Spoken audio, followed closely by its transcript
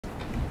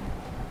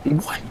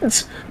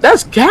What?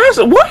 That's gas?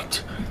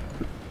 What?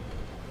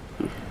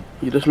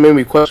 You just made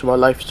me question my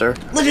life, sir.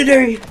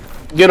 Legendary!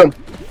 Get him.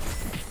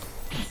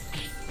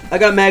 I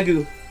got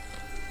Magu.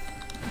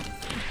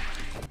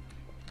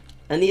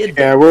 I need a,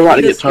 Yeah, we're about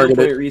to get skill point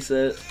targeted.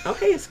 reset.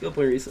 Okay, a skill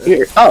point reset.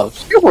 Here. Oh,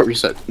 skill point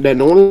reset. That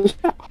no one is.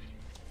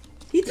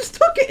 He just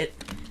took it.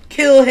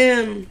 Kill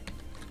him.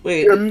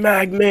 Wait. You're a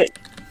magnet.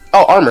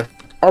 Oh, armor.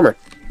 Armor.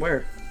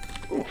 Where?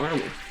 Oh,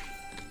 armor.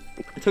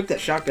 I took that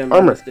shotgun by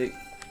Armor. mistake.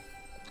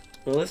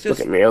 Well, let's just.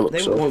 Look at me. I look they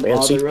so won't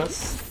fancy. bother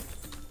us.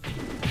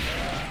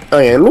 Oh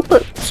yeah, look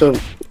what. So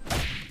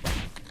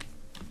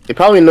they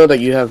probably know that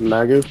you have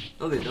magu.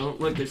 No, they don't.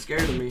 Look, they're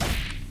scared of me.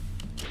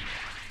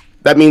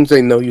 That means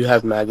they know you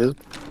have magu.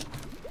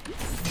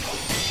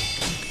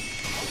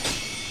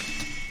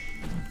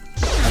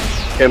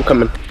 Okay, I'm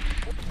coming.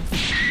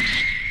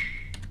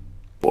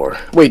 Or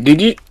wait,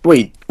 did you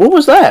wait? What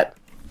was that?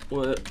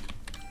 What?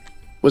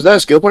 Was that a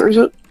skill point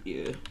reset?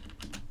 Yeah.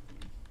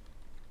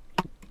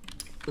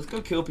 Let's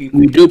go kill people.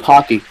 We dupe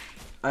hockey.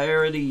 I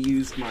already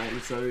used mine.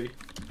 Sorry.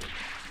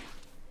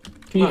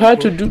 You on,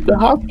 had cool. to dupe the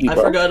hockey, I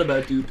bro. forgot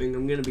about duping.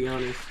 I'm gonna be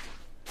honest.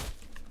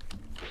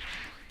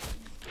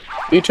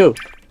 Me too.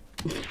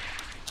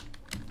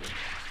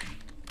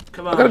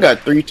 Come I on. could have got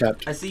 3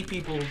 taps. I see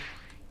people.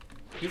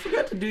 You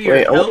forgot to do your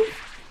Wait, health?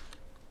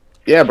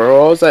 Yeah,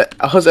 bro. I was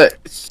at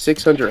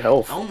 600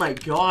 health. Oh my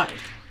god.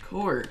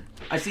 Core.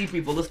 I see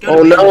people. Let's go.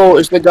 Oh to no,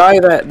 it's the guy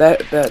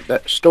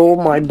that stole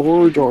my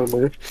board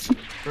armor.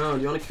 Oh,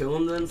 you wanna kill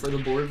him then for the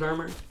board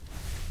armor?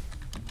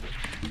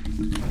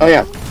 Oh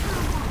yeah.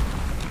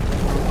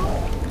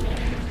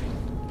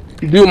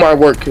 Do my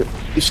work.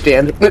 You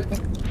stand.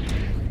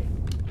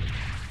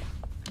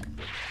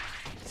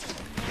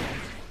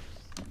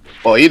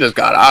 Oh, he just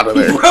got out of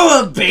there.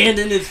 Bro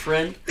abandoned his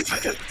friend.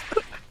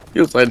 He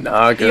was like,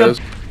 nah, guys.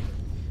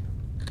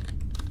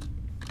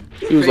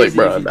 He was like, Crazy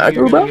bro, if I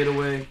you're go gonna back. get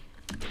away.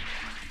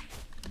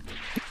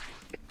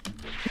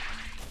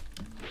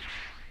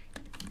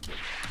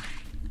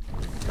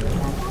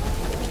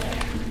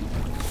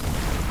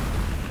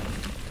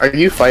 Are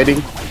you fighting?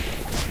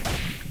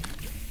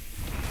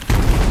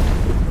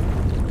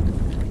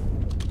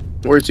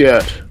 Where's he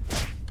at?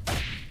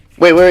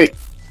 Wait.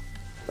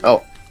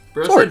 Oh,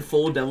 Bro Sorry. said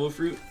full devil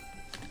fruit.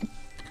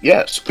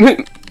 yes.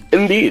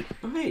 Indeed.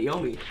 Oh hey,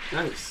 yomi.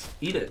 Nice.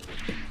 Eat it.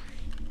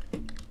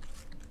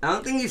 I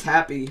don't think he's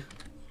happy.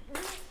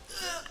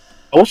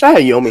 I wish I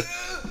had Yomi.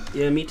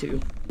 Yeah, me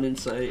too.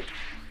 Insight.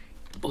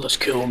 Let's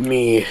kill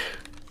me.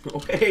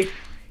 Okay.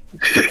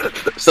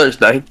 Such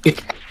dying.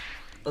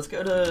 Let's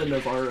go to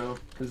Navarro,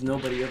 because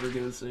nobody ever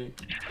goes there.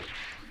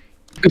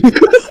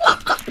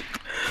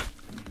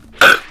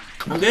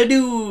 I'm gonna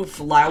do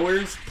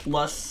flowers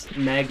plus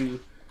magu.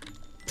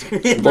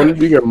 Wanna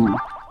do your Hold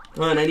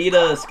on, I need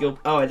a skill.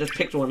 Oh, I just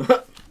picked one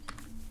up.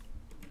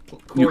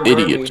 You Core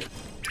idiot.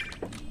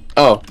 army.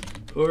 Oh,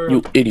 Core,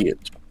 you idiot.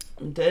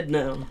 I'm dead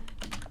now.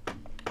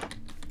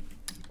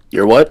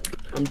 You're what?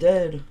 I'm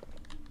dead.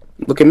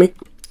 Look at me.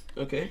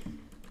 Okay.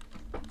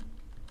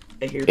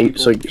 I hear And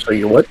people. so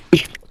you're what?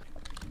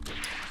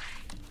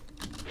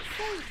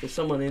 There's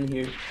someone in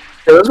here.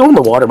 Hey, let's go in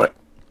the water, mate.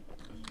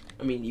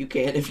 I mean, you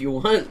can if you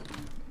want.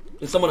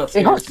 There's someone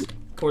Hey, upstairs.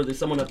 Core, there's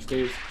someone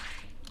upstairs.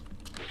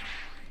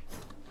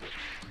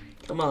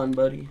 Come on,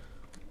 buddy.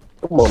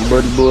 Come on,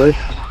 buddy boy.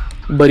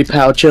 Buddy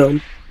pal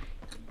chum.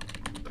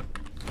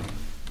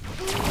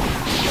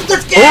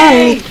 Let's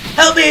go!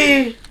 Help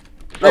me!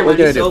 Oh, what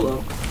did I do?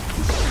 Solo.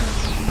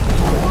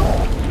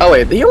 Oh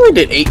wait, he only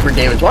did 8 for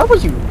damage. Why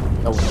was he?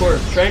 Oh, Core,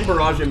 try and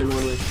barrage him in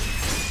one way.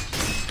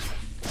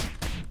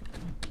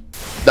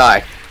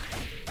 die.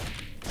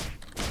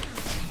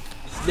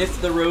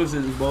 Sniff the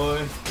roses,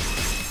 boy.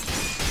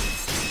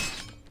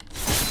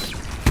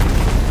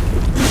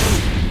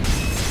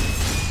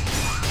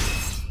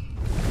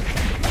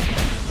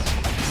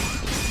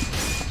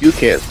 You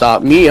can't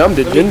stop me. I'm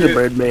the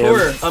gingerbread man.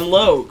 Core, I'm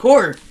low.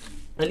 Core!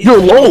 I need You're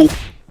some- low.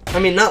 I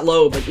mean, not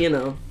low, but you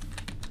know.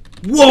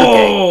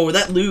 Whoa! Okay.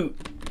 That loot.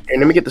 Hey,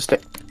 let me get this thing.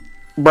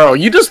 Bro,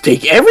 you just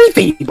take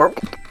everything, bro.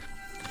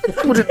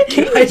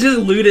 I just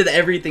looted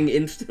everything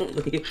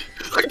instantly.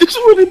 I just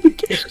wanted to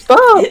get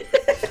stop.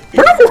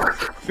 Bro.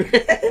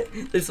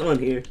 There's someone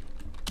here.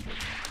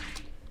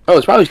 Oh,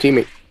 it's probably his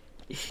teammate.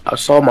 I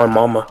saw my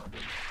mama.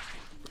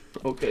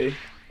 Okay.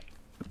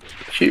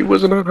 She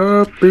wasn't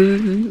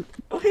happy.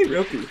 Oh, hey,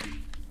 Roku.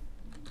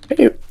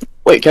 Hey,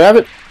 wait, can I have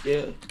it?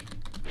 Yeah.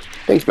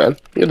 Thanks, man.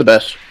 You're the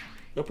best.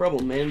 No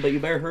problem, man, but you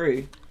better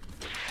hurry.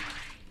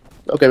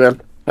 Okay, man.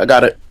 I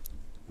got it.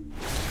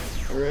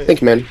 Alright.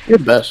 Thanks, man. You're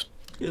the best.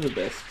 You're the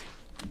best.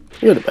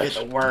 You're the You're best.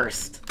 the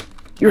worst.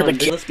 You're Come the on,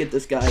 king. let's get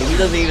this guy. He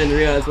doesn't even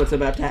realize what's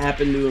about to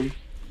happen to him.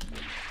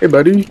 Hey,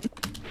 buddy.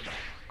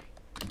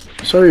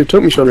 Sorry it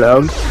took me so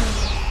long.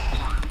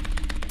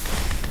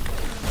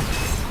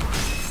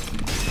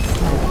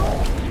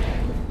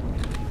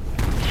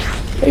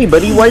 Hey,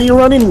 buddy, why are you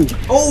running?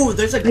 Oh,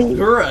 there's a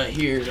Gura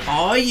here.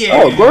 Oh,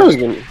 yeah. Oh, Gora's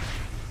gonna...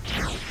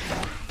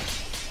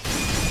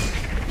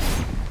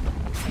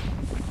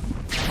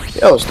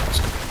 That was nice.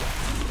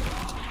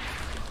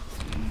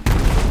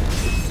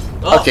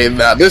 Oh. Okay,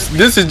 nah, this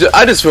is just,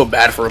 I just feel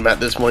bad for him at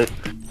this point.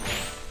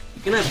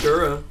 You can have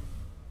Gura.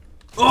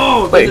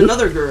 Oh, Wait, there's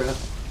another Gura.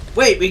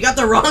 Wait, we got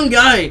the wrong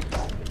guy.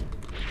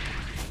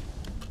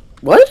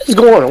 What is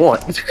going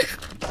on?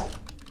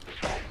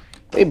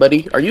 Hey,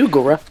 buddy, are you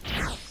Gora?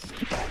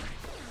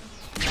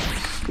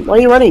 Why are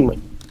you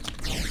running?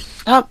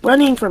 Stop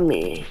running from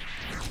me.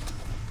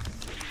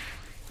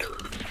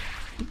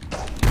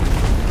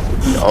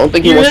 I don't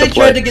think he wants to play.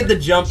 Tried to get the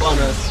jump on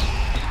us.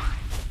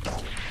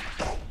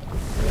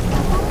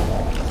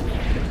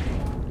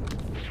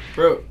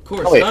 Bro,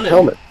 Core, Oh wait, stun him.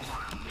 helmet.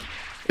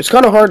 It's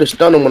kind of hard to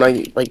stun him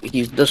when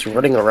he's just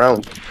running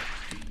around.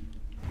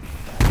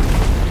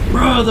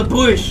 Bro, the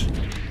bush.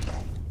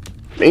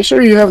 Make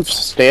sure you have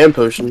stand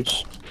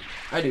potions.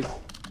 I do.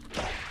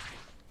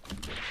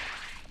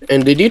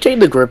 And did you take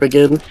the grip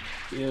again?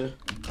 Yeah.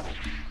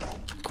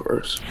 Of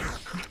course.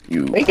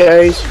 Hey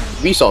guys,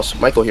 Vsauce,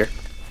 Michael here.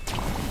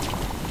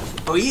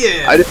 Oh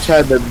yeah. I just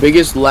had the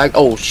biggest lag.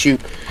 Oh shoot!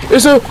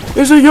 It's a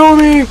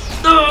yomi.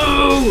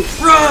 No!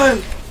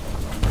 Run!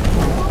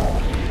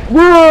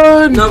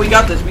 Run! No, we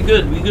got this. We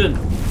good. We good.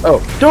 Oh,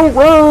 don't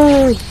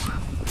run!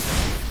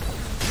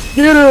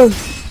 Get him!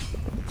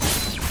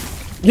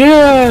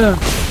 Yeah!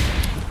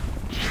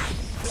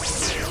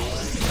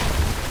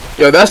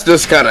 Yo, that's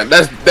just kind of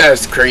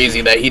that's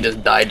crazy that he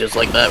just died just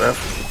like that, bro.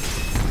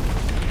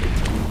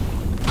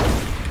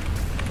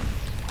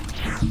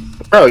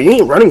 Bro, you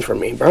ain't running from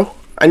me, bro.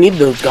 I need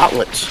those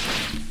gauntlets.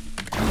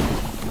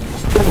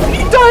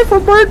 He died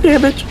from burn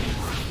damage.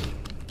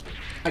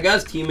 I got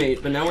his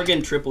teammate, but now we're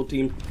getting triple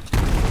teamed.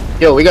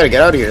 Yo, we gotta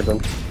get out of here then.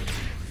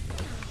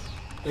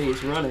 Hey,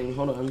 he's running.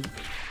 Hold on.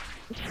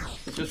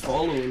 Let's just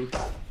follow him.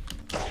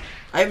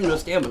 I have no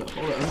stamina.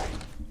 Hold on.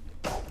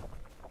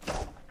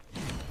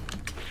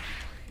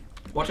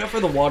 Watch out for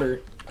the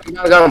water.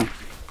 I got him.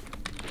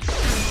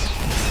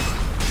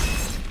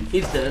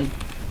 He's dead.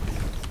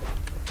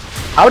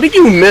 How did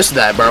you miss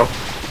that, bro?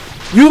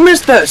 You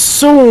missed that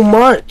so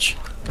much.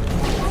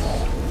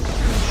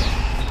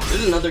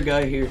 There's another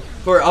guy here.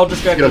 Or I'll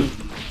distract him.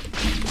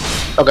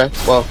 Okay,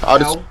 well, I'll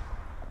just...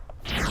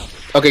 Ow.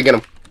 Okay, get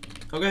him.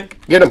 Okay.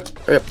 Get him.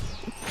 Yep.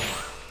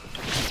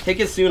 Take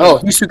it soon. Oh,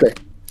 Hisuke.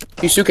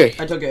 Hisuke.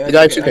 I took it. The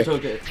guy I Hisuke.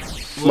 took it.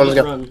 Come on, let's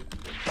go. Run.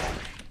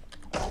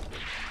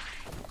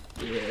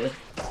 Yeah.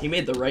 He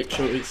made the right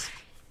choice.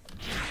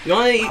 You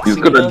wanna eat He's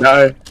Suna? gonna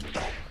die.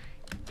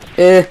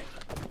 Eh.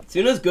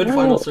 Suna's good No.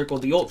 final circle.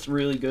 The ult's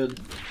really good.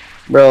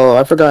 Bro,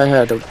 I forgot I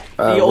had a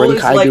The ult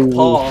is like Renkaidu.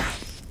 paw.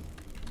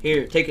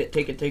 Here, take it,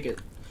 take it, take it.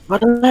 I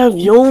don't have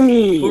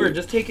Yomi. Or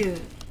just take it.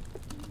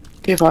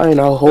 Okay, fine,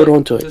 I'll hold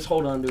on to it. Just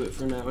hold on to it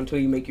for now until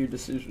you make your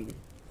decision.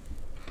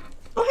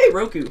 Oh, hey,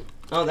 Roku.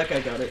 Oh, that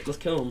guy got it. Let's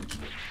kill him.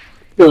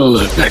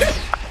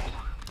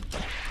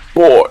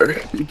 Boy,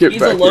 get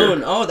He's back alone.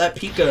 here. Oh, that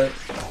Pika.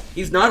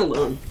 He's not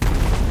alone.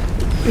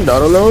 He's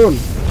not alone.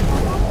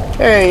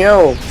 Hey,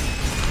 yo.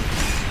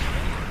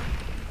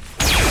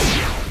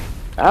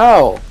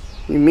 Ow.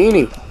 You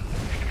meanie.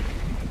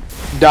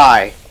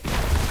 Die.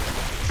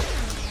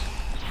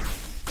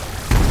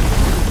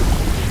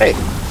 Hey.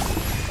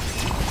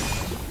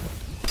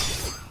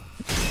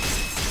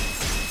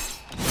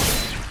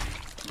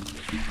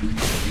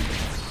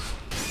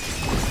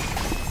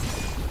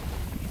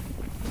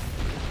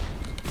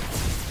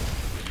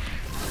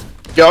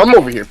 Yo, I'm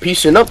over here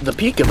piecing up the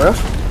Pika, bro.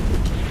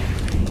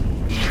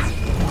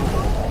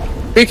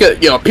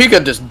 Pika, yo,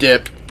 Pika just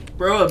dipped.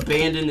 Bro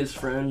abandoned his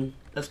friend.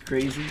 That's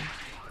crazy.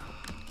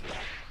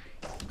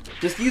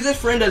 Just use his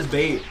friend as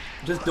bait.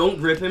 Just don't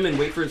grip him and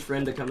wait for his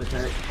friend to come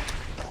attack.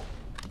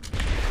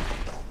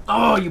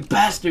 Oh, you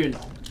bastard.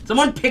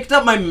 Someone picked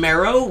up my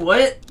marrow?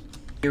 What?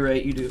 You're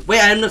right, you do. Wait,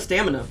 I have no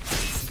stamina.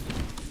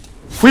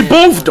 We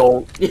both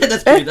don't. Yeah,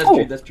 that's true, that's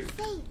true, that's true.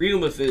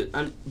 Ryuma fit.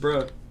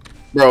 Bruh.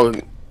 Bro,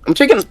 I'm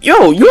taking.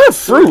 Yo, you have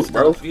fruit,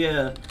 bro.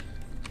 Yeah.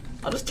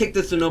 I'll just take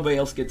this so nobody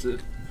else gets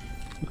it.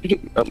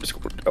 I'm just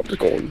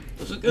going.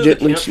 Let's just go to the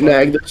Gently campfire.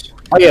 snag this.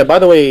 Oh yeah, by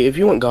the way, if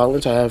you want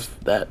gauntlets, I have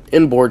that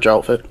in-board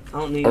outfit. I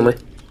don't need Armor.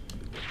 it.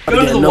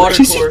 Go to the no, water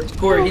she's- core.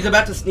 Core, he's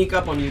about to sneak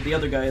up on you. The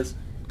other guy is.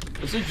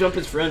 Let's just jump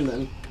his friend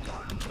then.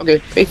 Okay,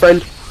 hey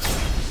friend.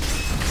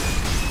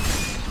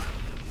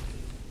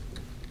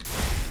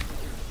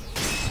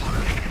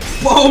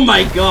 Oh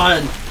my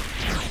god!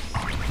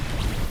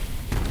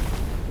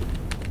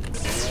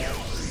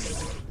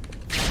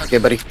 Okay,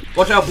 buddy.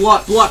 Watch out,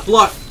 block, block,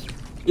 block!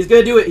 He's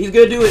gonna do it, he's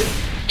gonna do it!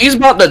 He's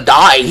about to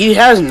die. He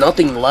has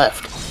nothing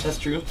left. That's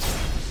true.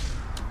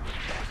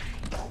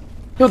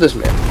 Kill this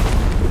man.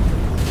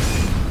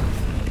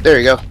 There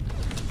you go.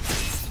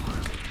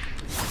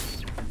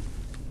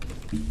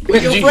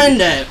 Where your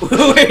friend at?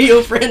 Where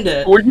your friend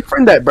at? Where's your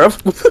friend at, bro?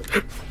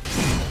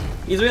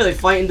 He's really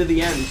fighting to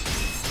the end.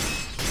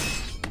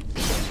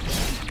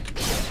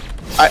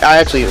 I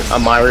actually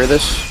admire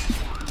this.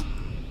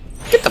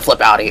 Get the flip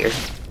out of here.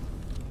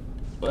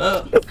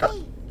 Well,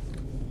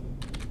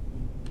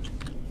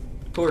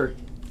 Core,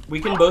 we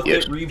can both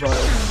Yes. get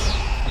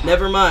revived.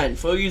 Never mind,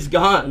 Fogy's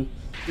gone.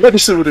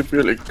 Medicine would have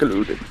really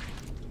included.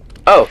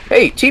 Oh,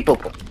 hey,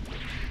 T-Popo.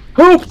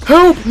 Help!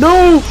 Help!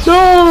 No!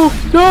 No!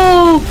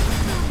 No!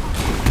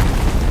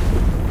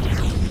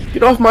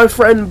 Get off my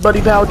friend,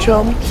 buddy bow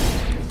chum.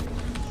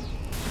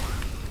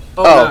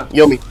 Oh,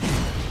 no. Yomi.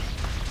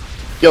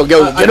 Yo,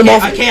 get him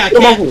off. I can't.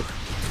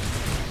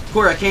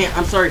 Corey, I can't.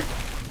 I'm sorry.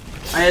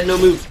 I had no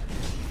moves.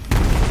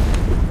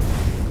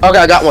 Okay,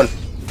 I got one.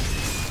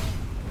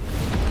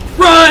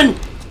 Run!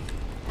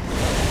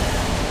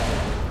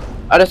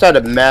 I just had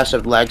a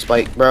massive lag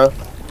spike, bro.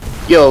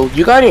 Yo,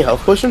 you got any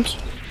health potions?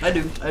 I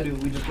do.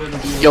 We just went to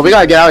do. Yo, we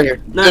gotta get out of here.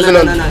 No. These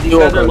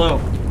guys are low.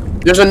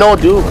 There's a no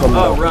duel coming.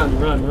 Oh,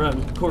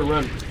 run. Corey,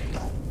 run.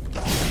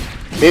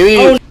 Maybe.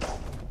 Oh.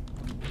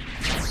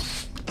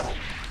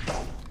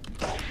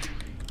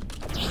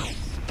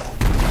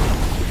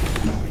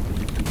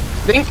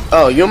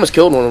 Oh, you almost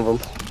killed one of them.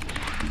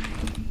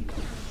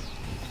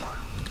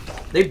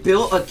 They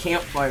built a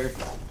campfire.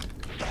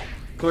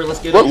 Corey, let's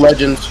get What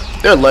legends?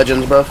 They're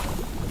legends, bro.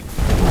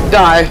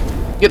 Die.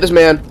 Get this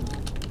man.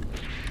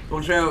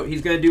 Watch out,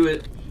 he's gonna do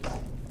it.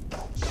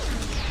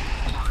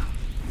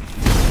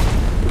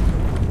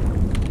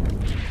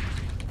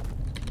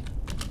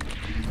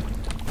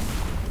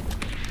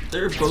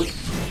 They're both.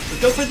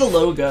 Let's go for the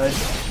low guy.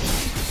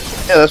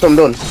 Yeah, that's what I'm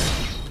doing.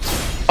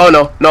 Oh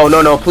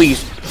no,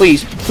 please.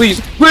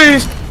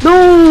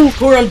 No!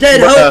 Corey, I'm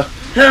dead. What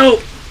Help!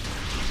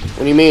 What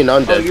do you mean,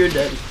 I'm dead? Oh, you're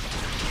dead.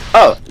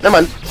 Oh,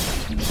 never mind.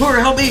 Corey,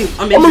 help me!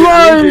 I'm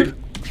alive! injured.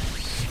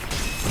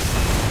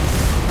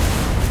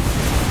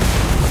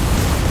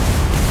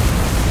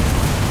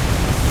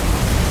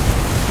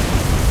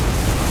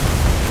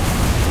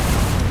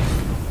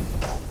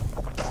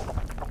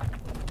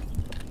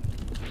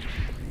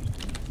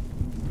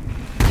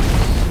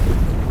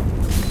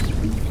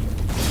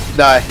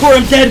 Die. Corey,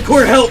 I'm dead.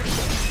 Corey, help!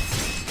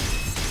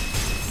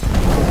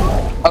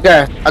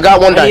 Okay, I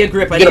got one die. I need a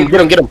grip.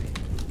 Get him.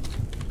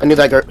 I need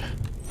that grip.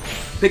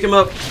 Pick him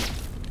up.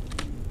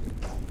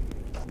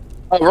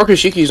 Oh,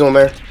 Rokushiki's on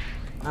there.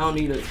 I don't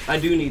need it. I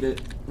do need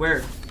it.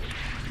 Where?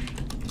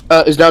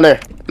 It's down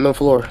there. On the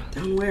floor.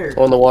 Down where?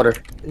 On the water.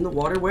 In the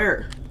water?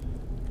 Where?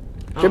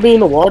 Oh. Should be in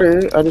the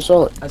water. I just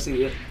saw it. I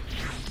see it.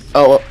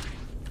 Oh, well.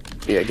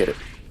 Yeah, get it.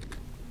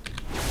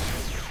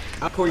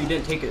 Oh, Corey, you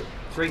didn't take it.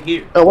 It's right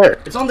here. Oh, where?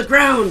 It's on the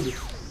ground!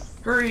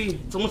 Hurry!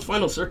 It's almost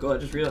final circle, I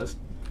just realized.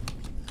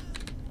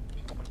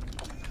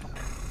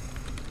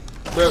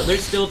 Bro, they're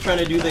still trying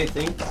to do their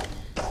thing.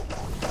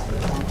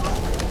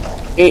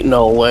 Ain't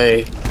no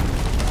way.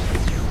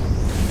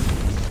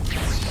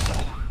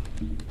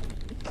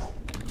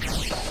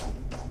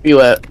 Where you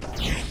at?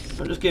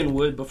 I'm just getting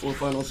wood before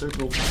final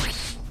circle.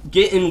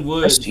 Getting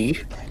wood. I see.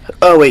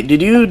 Oh, wait, do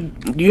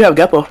you have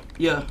GPO?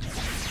 Yeah.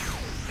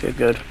 Okay,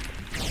 good.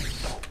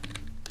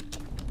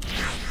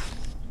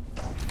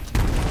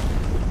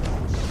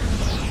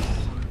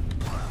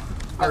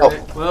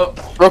 Alright, well.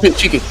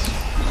 Rokushiki.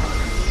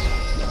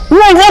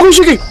 Whoa,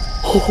 Rokushiki!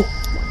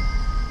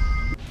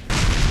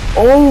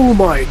 Oh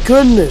my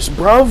goodness,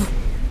 bruv.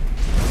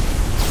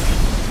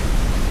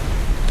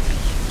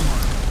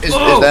 Is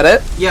that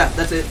it? Yeah,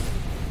 that's it.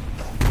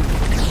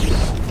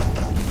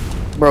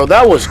 Bro,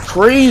 that was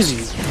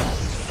crazy.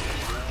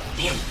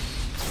 Damn.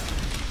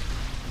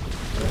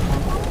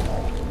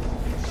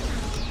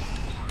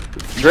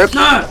 Drip?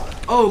 Ah!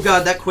 Oh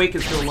god, that quake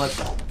is still left.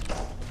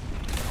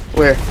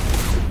 Where?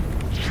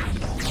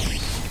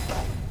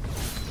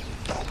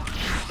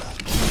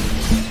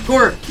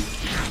 Core!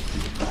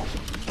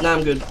 Nah,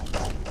 I'm good.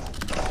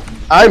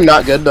 I'm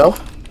not good though.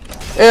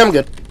 Yeah, I'm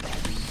good.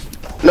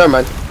 Never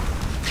mind.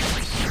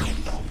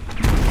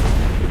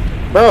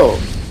 Bro.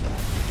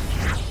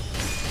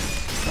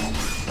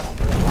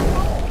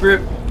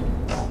 Grip.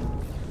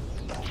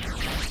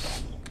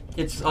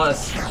 It's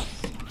us.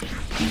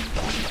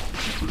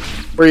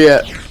 Where you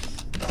at?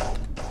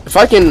 If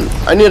I can,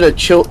 I need a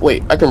chill.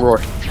 Wait, I can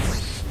roar.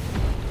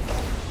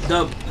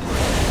 Dub.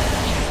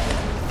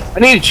 I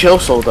need a chill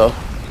soul though.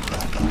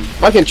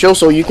 If I can chill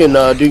soul, you can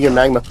do your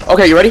magma.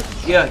 Okay, you ready?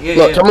 Yeah.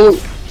 Look, tell me.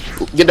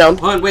 Get down.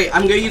 Hold on, wait.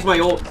 I'm gonna use my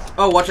ult.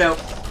 Oh, watch out.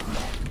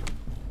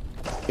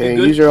 Okay,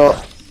 use your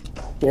ult.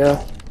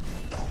 Yeah.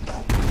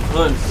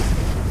 Hold on.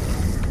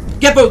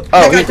 GPO!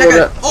 That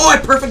guy. Oh, I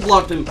perfect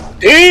blocked him.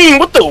 Dang,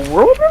 what the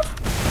world?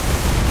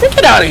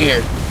 Get out of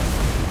here.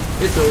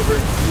 It's over.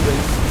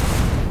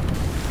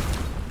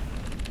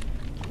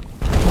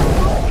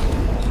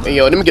 Hey,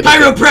 yo, let me get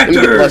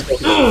Chiropractor!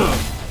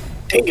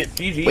 Dang it.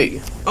 GG.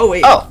 Wait. Oh,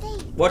 wait. Oh.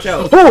 Watch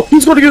out. Oh,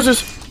 he's gonna use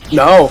this.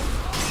 No.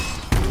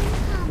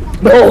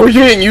 No,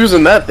 you ain't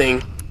using that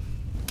thing.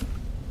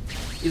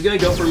 He's gonna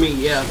go for me,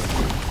 yeah.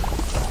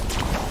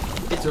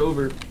 It's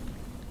over.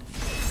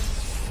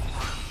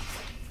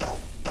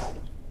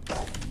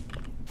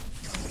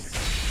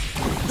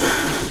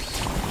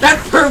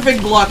 That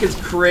perfect block is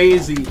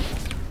crazy.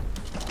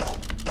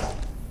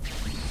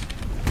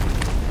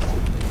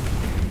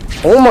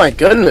 Oh my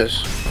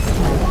goodness.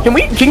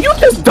 Can you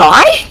just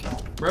die?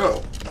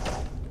 Bro.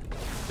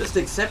 Just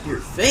accept your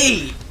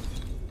fate.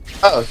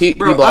 Uh oh, he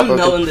Bro, blocked. I'm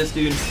melting this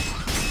dude.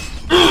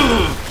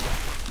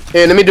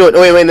 Hey, let me do it.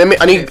 Wait,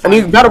 I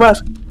need battle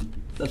pass.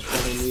 That's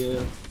fine, yeah.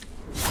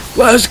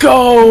 Let's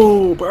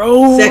go,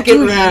 bro.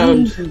 Second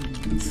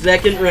round.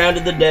 Second round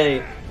of the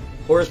day.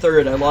 Or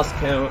third, I lost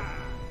count.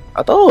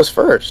 I thought it was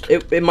first.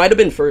 It might have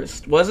been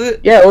first, was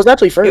it? Yeah, it was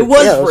actually first. It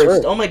was Yeah,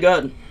 first. Oh my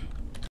god.